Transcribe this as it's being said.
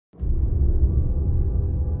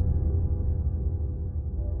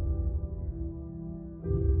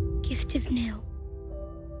Gift of new,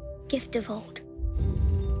 gift of old.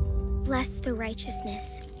 Bless the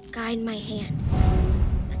righteousness, guide my hand.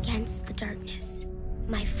 Against the darkness,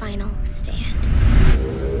 my final stand.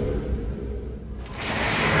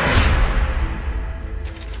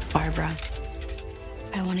 Barbara,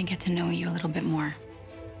 I want to get to know you a little bit more.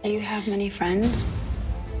 Do you have many friends?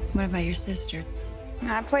 What about your sister?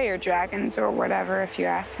 I play your dragons or whatever if you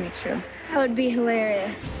ask me to. That would be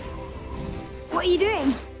hilarious. What are you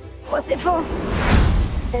doing? What's it for?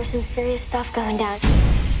 There's some serious stuff going down.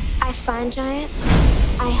 I find giants.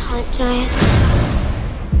 I hunt giants.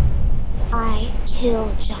 I kill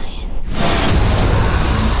giants.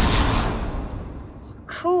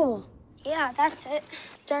 Cool. Yeah, that's it.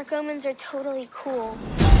 Dark omens are totally cool.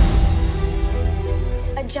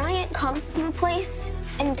 A giant comes to a place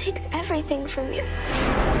and takes everything from you.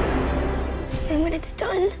 And when it's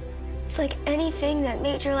done, it's like anything that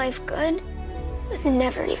made your life good was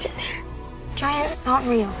never even there. Giants aren't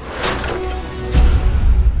real.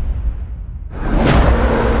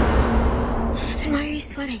 Then why are you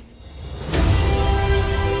sweating?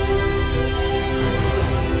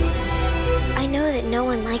 I know that no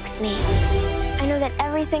one likes me. I know that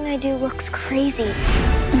everything I do looks crazy.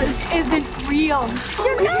 This isn't real.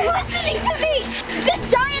 You're not listening to me!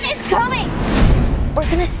 This giant is coming! We're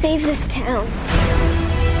gonna save this town.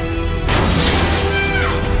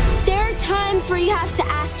 There are times where you have to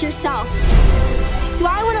ask yourself, do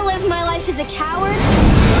I want to live my life as a coward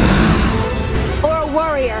or a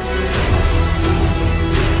warrior?